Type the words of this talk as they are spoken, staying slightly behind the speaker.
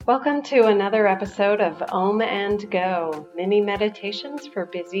Welcome to another episode of Om and Go, mini meditations for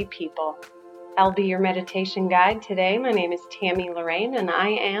busy people. I'll be your meditation guide today. My name is Tammy Lorraine, and I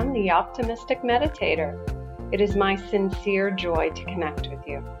am the Optimistic Meditator. It is my sincere joy to connect with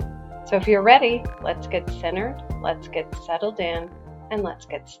you. So if you're ready, let's get centered, let's get settled in, and let's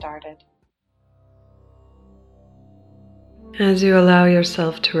get started. As you allow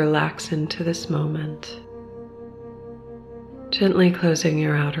yourself to relax into this moment, gently closing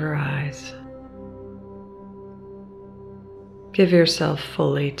your outer eyes, give yourself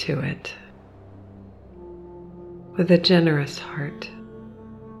fully to it with a generous heart,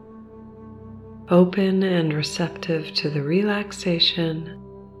 open and receptive to the relaxation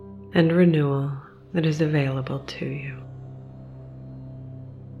and renewal that is available to you.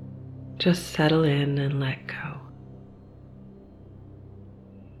 Just settle in and let go.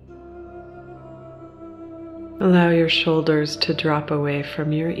 Allow your shoulders to drop away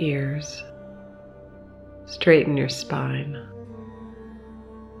from your ears. Straighten your spine.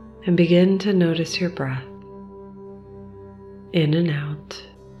 And begin to notice your breath in and out,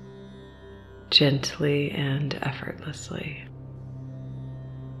 gently and effortlessly.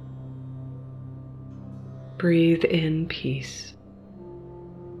 Breathe in peace.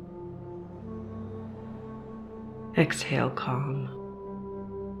 Exhale calm.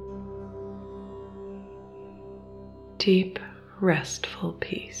 Deep, restful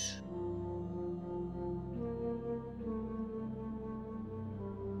peace.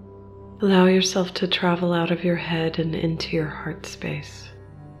 Allow yourself to travel out of your head and into your heart space,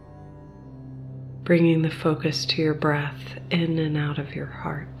 bringing the focus to your breath in and out of your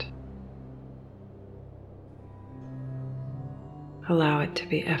heart. Allow it to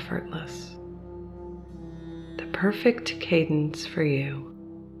be effortless, the perfect cadence for you.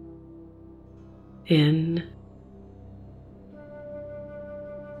 In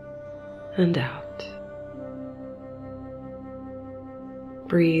and out.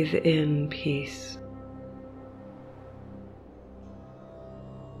 Breathe in peace.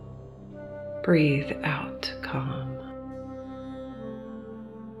 Breathe out calm.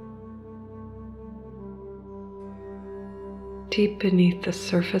 Deep beneath the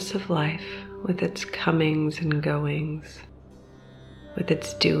surface of life, with its comings and goings, with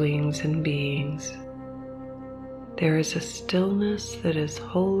its doings and beings, there is a stillness that is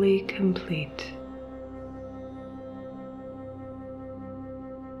wholly complete.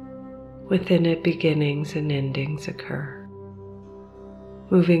 Within it, beginnings and endings occur,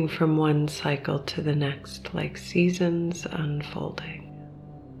 moving from one cycle to the next like seasons unfolding.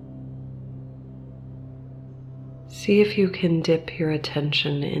 See if you can dip your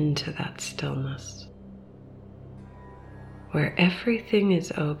attention into that stillness, where everything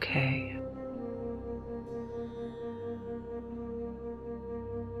is okay.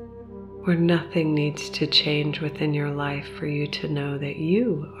 Where nothing needs to change within your life for you to know that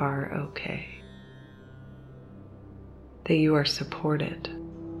you are okay, that you are supported,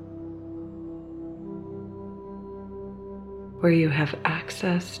 where you have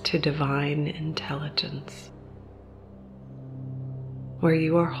access to divine intelligence, where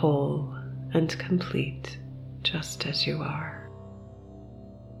you are whole and complete just as you are.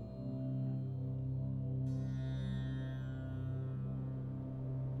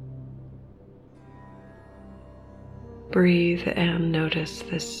 Breathe and notice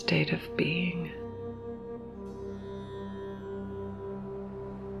this state of being.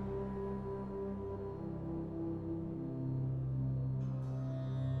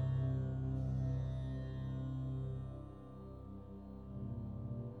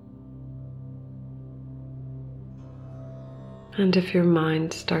 And if your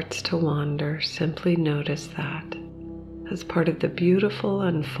mind starts to wander, simply notice that as part of the beautiful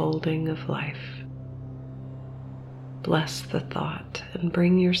unfolding of life. Bless the thought and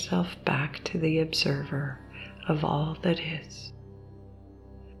bring yourself back to the observer of all that is,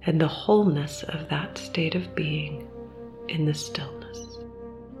 and the wholeness of that state of being in the stillness.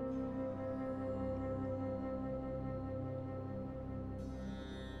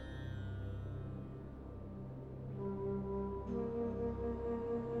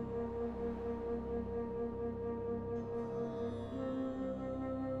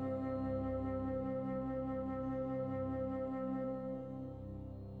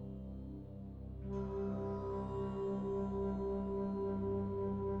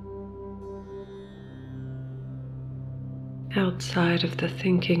 Outside of the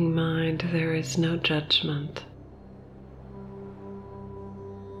thinking mind, there is no judgment.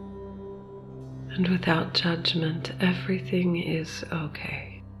 And without judgment, everything is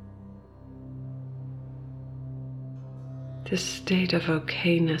okay. This state of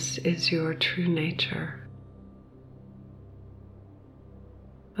okayness is your true nature,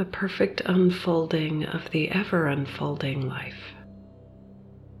 a perfect unfolding of the ever-unfolding life.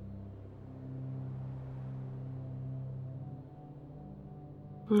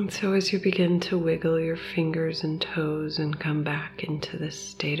 And so as you begin to wiggle your fingers and toes and come back into this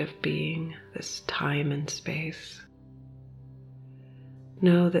state of being, this time and space,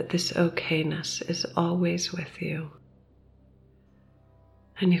 know that this okayness is always with you.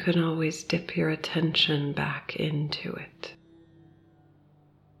 And you can always dip your attention back into it.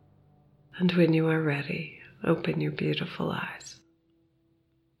 And when you are ready, open your beautiful eyes.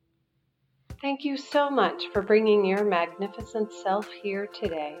 Thank you so much for bringing your magnificent self here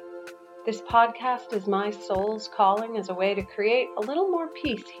today. This podcast is my soul's calling as a way to create a little more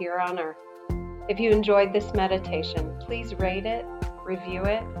peace here on earth. If you enjoyed this meditation, please rate it, review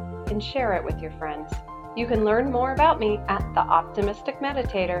it, and share it with your friends. You can learn more about me at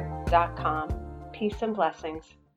theoptimisticmeditator.com. Peace and blessings.